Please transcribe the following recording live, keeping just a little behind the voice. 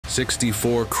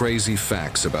64 crazy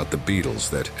facts about the Beatles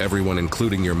that everyone,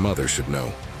 including your mother, should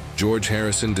know. George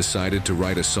Harrison decided to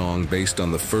write a song based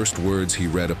on the first words he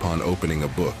read upon opening a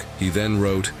book. He then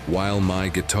wrote, "While my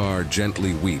guitar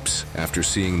gently weeps," after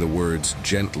seeing the words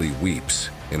 "gently weeps"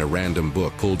 in a random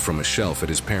book pulled from a shelf at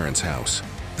his parents' house.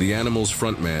 The Animals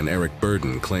frontman Eric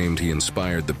Burdon claimed he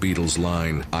inspired the Beatles'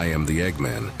 line, "I am the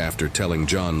Eggman," after telling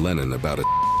John Lennon about a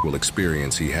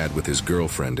experience he had with his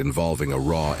girlfriend involving a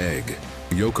raw egg.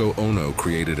 Yoko Ono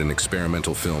created an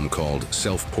experimental film called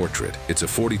Self-Portrait. It's a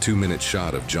 42-minute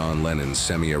shot of John Lennon's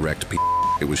semi-erect penis.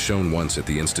 It was shown once at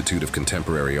the Institute of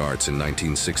Contemporary Arts in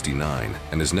 1969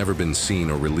 and has never been seen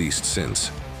or released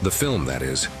since. The film, that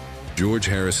is. George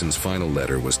Harrison's final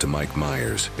letter was to Mike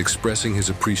Myers, expressing his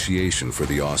appreciation for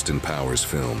the Austin Powers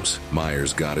films.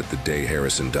 Myers got it the day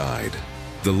Harrison died.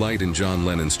 The light in John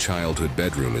Lennon's childhood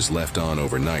bedroom is left on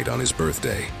overnight on his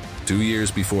birthday. 2 years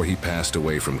before he passed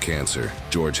away from cancer,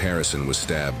 George Harrison was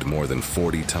stabbed more than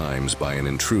 40 times by an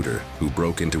intruder who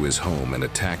broke into his home and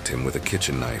attacked him with a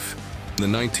kitchen knife. In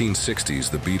the 1960s,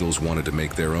 the Beatles wanted to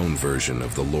make their own version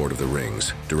of The Lord of the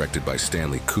Rings, directed by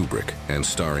Stanley Kubrick and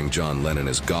starring John Lennon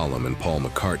as Gollum and Paul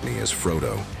McCartney as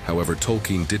Frodo. However,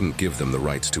 Tolkien didn't give them the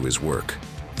rights to his work.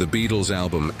 The Beatles'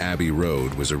 album Abbey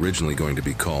Road was originally going to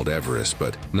be called Everest,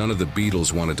 but none of the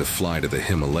Beatles wanted to fly to the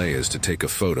Himalayas to take a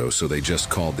photo, so they just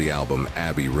called the album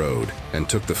Abbey Road and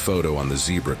took the photo on the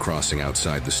zebra crossing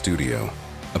outside the studio.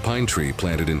 A pine tree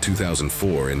planted in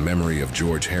 2004 in memory of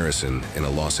George Harrison in a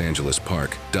Los Angeles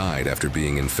park died after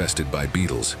being infested by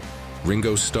beetles.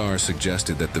 Ringo Starr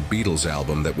suggested that the Beatles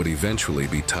album that would eventually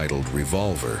be titled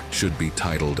Revolver should be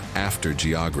titled After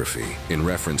Geography, in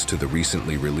reference to the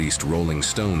recently released Rolling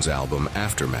Stones album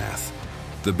Aftermath.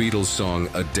 The Beatles' song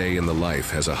A Day in the Life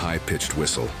has a high-pitched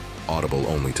whistle, audible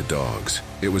only to dogs.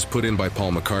 It was put in by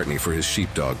Paul McCartney for his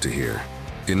sheepdog to hear.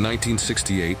 In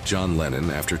 1968, John Lennon,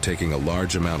 after taking a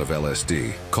large amount of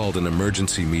LSD, called an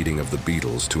emergency meeting of the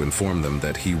Beatles to inform them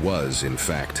that he was, in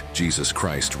fact, Jesus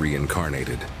Christ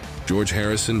reincarnated. George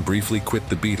Harrison briefly quit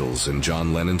the Beatles, and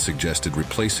John Lennon suggested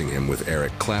replacing him with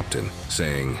Eric Clapton,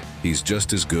 saying, "He's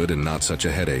just as good and not such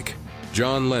a headache."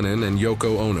 John Lennon and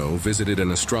Yoko Ono visited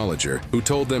an astrologer who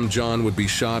told them John would be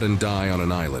shot and die on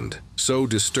an island. So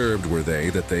disturbed were they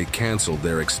that they canceled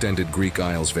their extended Greek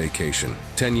Isles vacation.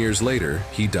 10 years later,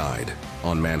 he died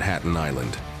on Manhattan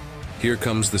Island. Here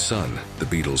Comes the Sun, the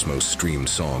Beatles' most streamed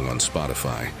song on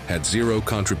Spotify, had zero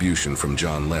contribution from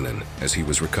John Lennon as he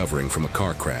was recovering from a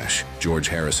car crash. George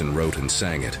Harrison wrote and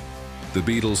sang it. The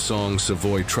Beatles' song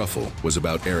Savoy Truffle was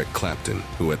about Eric Clapton,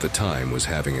 who at the time was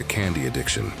having a candy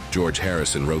addiction. George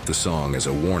Harrison wrote the song as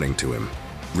a warning to him.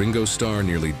 Ringo Starr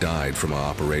nearly died from an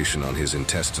operation on his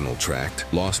intestinal tract,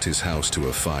 lost his house to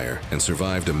a fire, and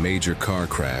survived a major car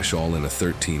crash all in a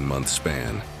 13-month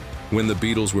span. When the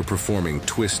Beatles were performing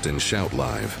Twist and Shout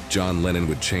live, John Lennon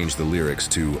would change the lyrics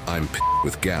to "I'm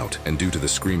with gout," and due to the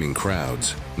screaming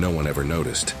crowds, no one ever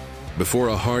noticed. Before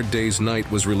A Hard Day's Night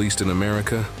was released in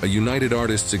America, a United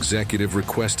Artists executive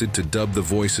requested to dub the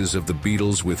voices of the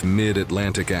Beatles with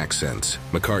mid-Atlantic accents.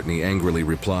 McCartney angrily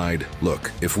replied,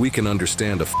 "Look, if we can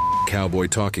understand a cowboy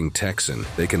talking Texan,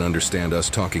 they can understand us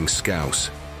talking Scouse."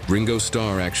 Ringo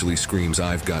Starr actually screams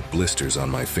 "I've got blisters on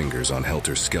my fingers" on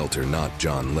Helter Skelter, not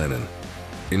John Lennon.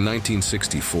 In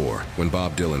 1964, when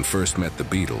Bob Dylan first met the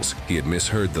Beatles, he had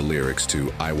misheard the lyrics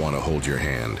to "I Wanna Hold Your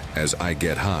Hand" as "I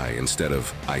Get High" instead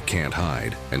of "I Can't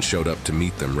Hide," and showed up to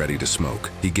meet them ready to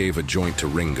smoke. He gave a joint to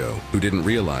Ringo, who didn't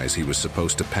realize he was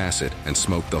supposed to pass it, and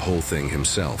smoked the whole thing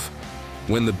himself.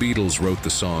 When the Beatles wrote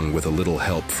the song With a Little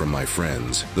Help from My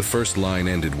Friends, the first line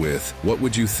ended with, "What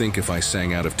would you think if I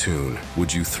sang out of tune?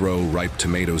 Would you throw ripe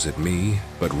tomatoes at me?"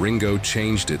 But Ringo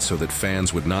changed it so that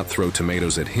fans would not throw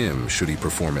tomatoes at him should he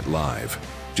perform it live.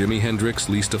 Jimi Hendrix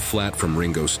leased a flat from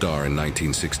Ringo Starr in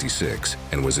 1966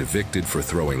 and was evicted for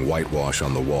throwing whitewash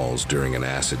on the walls during an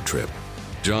acid trip.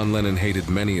 John Lennon hated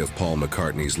many of Paul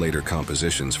McCartney's later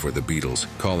compositions for the Beatles,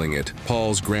 calling it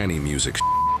Paul's granny music.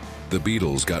 The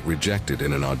Beatles got rejected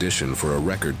in an audition for a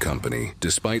record company.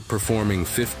 Despite performing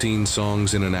 15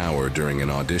 songs in an hour during an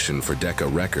audition for Decca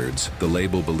Records, the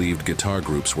label believed guitar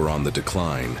groups were on the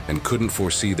decline and couldn't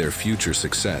foresee their future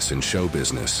success in show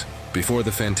business. Before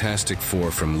the Fantastic Four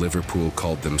from Liverpool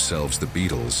called themselves the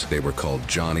Beatles, they were called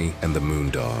Johnny and the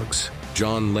Moondogs.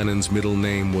 John Lennon's middle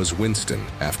name was Winston,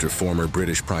 after former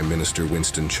British Prime Minister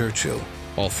Winston Churchill.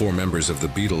 All four members of the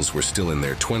Beatles were still in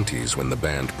their 20s when the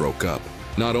band broke up.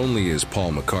 Not only is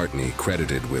Paul McCartney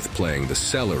credited with playing the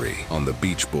celery on the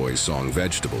Beach Boys song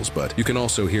Vegetables, but you can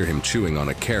also hear him chewing on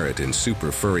a carrot in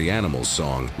Super Furry Animals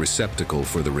song Receptacle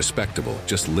for the Respectable.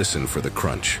 Just listen for the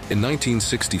crunch. In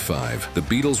 1965, the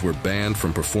Beatles were banned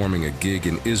from performing a gig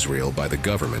in Israel by the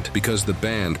government because the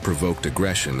band provoked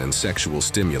aggression and sexual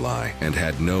stimuli and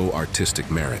had no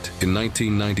artistic merit. In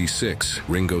 1996,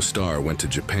 Ringo Starr went to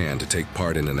Japan to take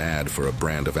part in an ad for a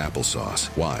brand of applesauce.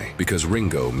 Why? Because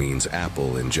Ringo means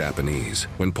apple in Japanese.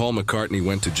 When Paul McCartney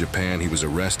went to Japan, he was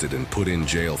arrested and put in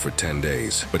jail for 10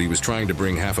 days. But he was trying to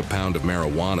bring half a pound of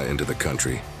marijuana into the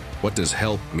country. What does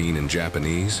help mean in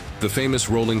Japanese? The famous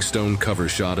Rolling Stone cover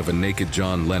shot of a naked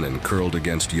John Lennon curled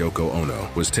against Yoko Ono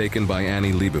was taken by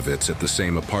Annie Leibovitz at the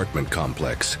same apartment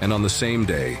complex, and on the same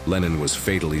day, Lennon was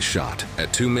fatally shot.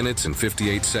 At 2 minutes and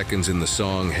 58 seconds in the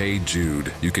song Hey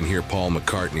Jude, you can hear Paul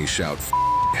McCartney shout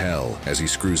hell as he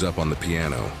screws up on the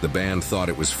piano. The band thought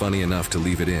it was funny enough to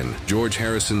leave it in. George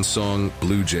Harrison's song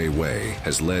Blue Jay Way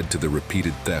has led to the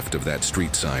repeated theft of that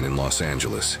street sign in Los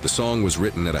Angeles. The song was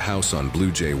written at a house on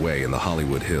Blue Jay Way in the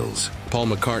Hollywood Hills. Paul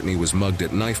McCartney was mugged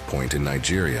at knife point in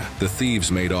Nigeria. The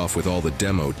thieves made off with all the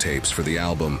demo tapes for the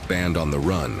album Band on the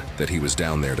Run that he was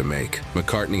down there to make.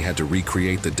 McCartney had to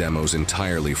recreate the demos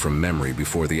entirely from memory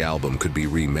before the album could be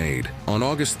remade. On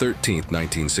August 13,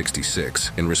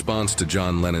 1966, in response to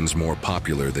John Lennon's more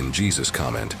popular than Jesus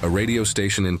comment, a radio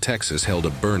station in Texas held a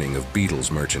burning of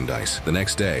Beatles merchandise. The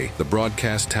next day, the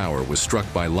broadcast tower was struck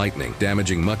by lightning,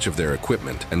 damaging much of their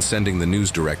equipment and sending the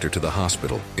news director to the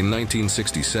hospital. In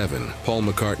 1967, Paul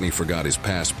McCartney forgot his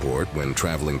passport when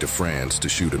traveling to France to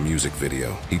shoot a music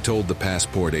video. He told the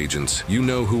passport agents, "You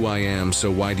know who I am, so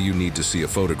why do you need to see a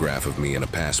photograph of me in a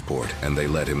passport?" And they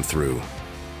let him through.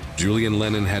 Julian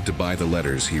Lennon had to buy the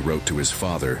letters he wrote to his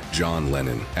father, John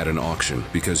Lennon, at an auction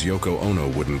because Yoko Ono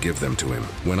wouldn't give them to him.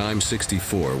 When I'm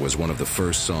 64 was one of the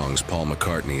first songs Paul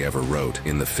McCartney ever wrote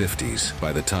in the 50s.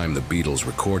 By the time the Beatles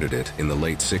recorded it in the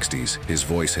late 60s, his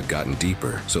voice had gotten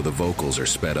deeper, so the vocals are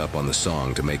sped up on the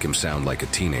song to make him sound like a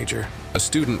teenager. A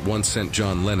student once sent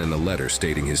John Lennon a letter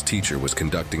stating his teacher was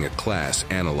conducting a class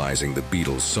analyzing the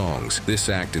Beatles' songs. This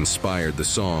act inspired the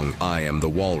song I Am the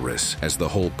Walrus, as the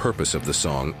whole purpose of the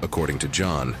song, according to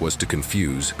John, was to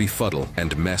confuse, befuddle,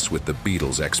 and mess with the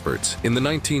Beatles experts. In the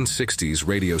 1960s,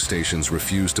 radio stations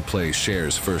refused to play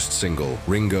Cher's first single,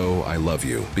 Ringo, I Love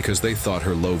You, because they thought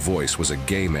her low voice was a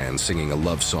gay man singing a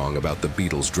love song about the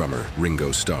Beatles drummer,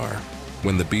 Ringo Starr.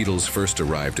 When the Beatles first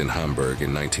arrived in Hamburg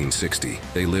in 1960,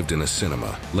 they lived in a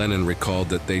cinema. Lennon recalled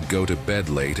that they'd go to bed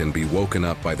late and be woken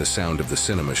up by the sound of the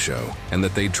cinema show, and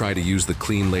that they'd try to use the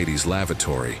clean ladies'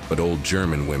 lavatory, but old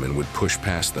German women would push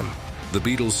past them. The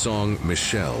Beatles' song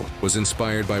Michelle was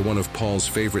inspired by one of Paul's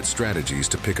favorite strategies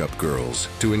to pick up girls.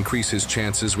 To increase his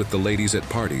chances with the ladies at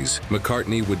parties,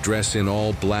 McCartney would dress in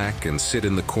all black and sit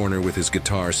in the corner with his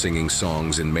guitar singing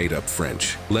songs in made-up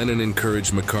French. Lennon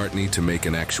encouraged McCartney to make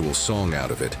an actual song out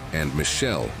of it, and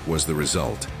Michelle was the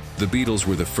result. The Beatles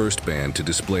were the first band to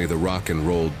display the rock and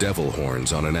roll devil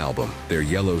horns on an album, their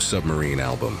Yellow Submarine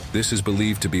album. This is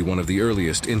believed to be one of the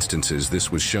earliest instances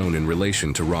this was shown in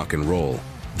relation to rock and roll.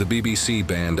 The BBC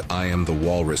banned I Am the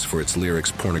Walrus for its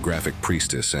lyrics Pornographic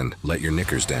Priestess and Let Your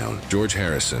Knickers Down. George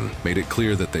Harrison made it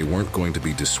clear that they weren't going to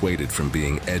be dissuaded from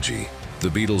being edgy. The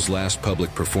Beatles' last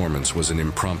public performance was an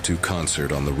impromptu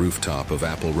concert on the rooftop of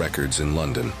Apple Records in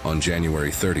London on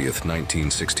January 30th,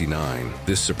 1969.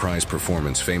 This surprise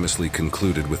performance famously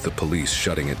concluded with the police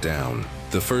shutting it down.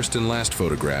 The first and last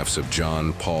photographs of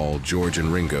John, Paul, George,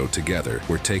 and Ringo together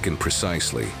were taken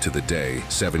precisely to the day,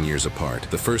 7 years apart.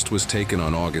 The first was taken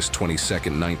on August 22,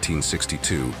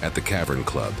 1962, at the Cavern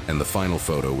Club, and the final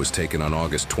photo was taken on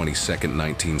August 22,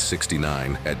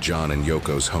 1969, at John and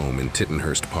Yoko's home in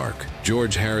Tittenhurst Park.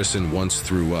 George Harrison once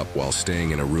threw up while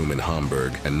staying in a room in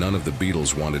Hamburg, and none of the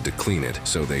Beatles wanted to clean it,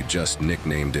 so they just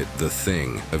nicknamed it The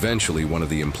Thing. Eventually, one of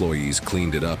the employees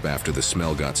cleaned it up after the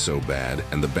smell got so bad,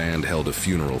 and the band held a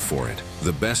funeral for it.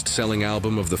 The best-selling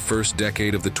album of the first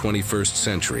decade of the 21st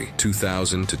century,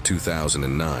 2000 to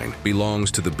 2009,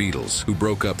 belongs to the Beatles, who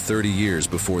broke up 30 years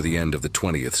before the end of the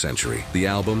 20th century. The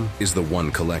album is the One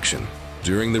Collection.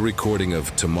 During the recording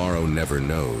of Tomorrow Never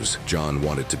Knows, John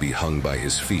wanted to be hung by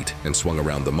his feet and swung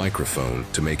around the microphone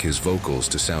to make his vocals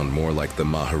to sound more like the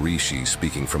Maharishi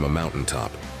speaking from a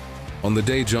mountaintop. On the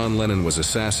day John Lennon was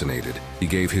assassinated, he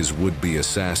gave his would-be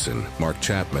assassin, Mark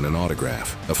Chapman, an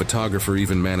autograph. A photographer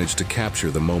even managed to capture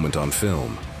the moment on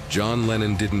film. John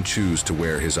Lennon didn't choose to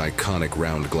wear his iconic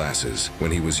round glasses.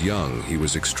 When he was young, he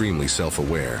was extremely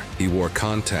self-aware. He wore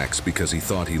contacts because he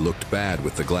thought he looked bad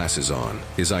with the glasses on.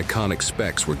 His iconic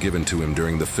specs were given to him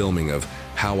during the filming of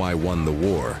How I Won the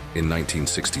War in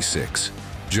 1966.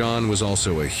 John was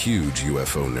also a huge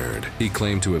UFO nerd. He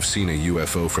claimed to have seen a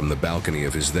UFO from the balcony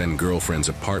of his then-girlfriend's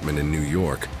apartment in New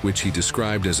York, which he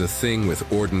described as a thing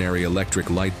with ordinary electric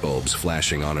light bulbs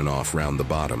flashing on and off round the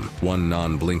bottom, one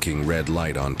non-blinking red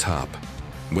light on top.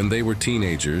 When they were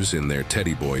teenagers in their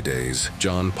teddy boy days,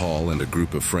 John, Paul, and a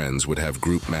group of friends would have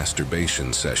group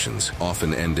masturbation sessions,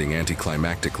 often ending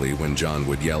anticlimactically when John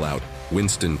would yell out,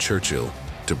 "Winston Churchill,"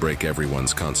 to break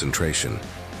everyone's concentration.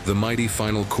 The mighty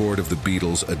final chord of the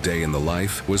Beatles' A Day in the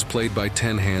Life was played by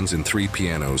 10 hands and 3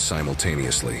 pianos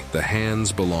simultaneously. The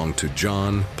hands belonged to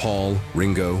John, Paul,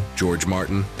 Ringo, George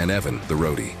Martin, and Evan, the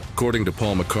roadie. According to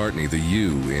Paul McCartney, the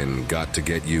U in Got to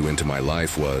Get You Into My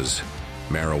Life was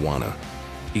marijuana.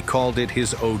 He called it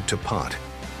his ode to pot.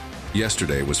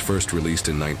 Yesterday was first released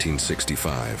in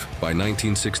 1965. By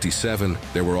 1967,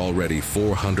 there were already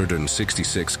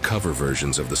 466 cover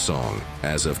versions of the song.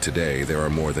 As of today, there are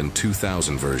more than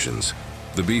 2,000 versions.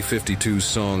 The B-52's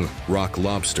song, Rock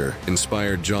Lobster,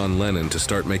 inspired John Lennon to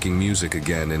start making music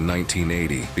again in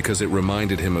 1980 because it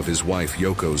reminded him of his wife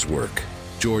Yoko's work.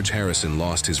 George Harrison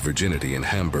lost his virginity in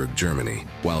Hamburg, Germany,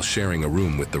 while sharing a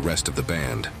room with the rest of the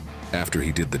band. After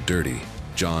he did the dirty,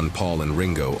 John, Paul, and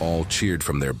Ringo all cheered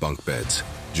from their bunk beds.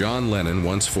 John Lennon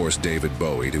once forced David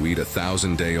Bowie to eat a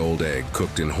 1,000-day-old egg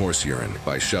cooked in horse urine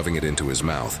by shoving it into his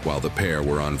mouth while the pair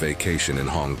were on vacation in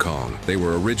Hong Kong. They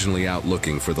were originally out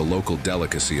looking for the local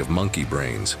delicacy of monkey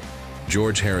brains.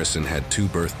 George Harrison had 2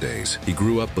 birthdays. He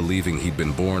grew up believing he'd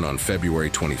been born on February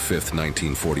 25,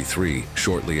 1943,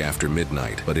 shortly after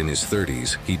midnight, but in his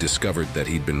 30s, he discovered that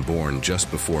he'd been born just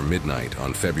before midnight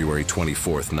on February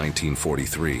 24,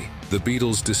 1943. The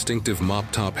Beatles' distinctive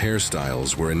mop-top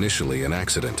hairstyles were initially an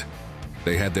accident.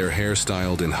 They had their hair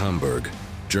styled in Hamburg,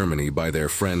 Germany by their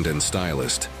friend and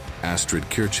stylist, Astrid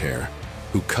Kirchherr,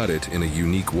 who cut it in a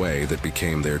unique way that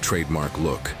became their trademark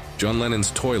look. John Lennon's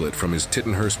toilet from his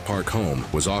Tittenhurst Park home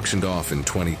was auctioned off in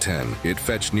 2010. It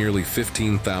fetched nearly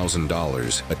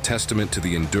 $15,000, a testament to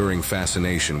the enduring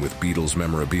fascination with Beatles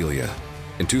memorabilia.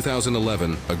 In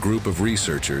 2011, a group of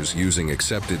researchers using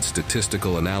accepted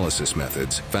statistical analysis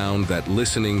methods found that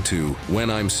listening to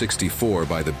When I'm 64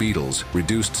 by the Beatles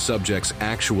reduced subjects'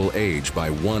 actual age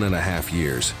by 1.5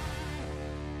 years.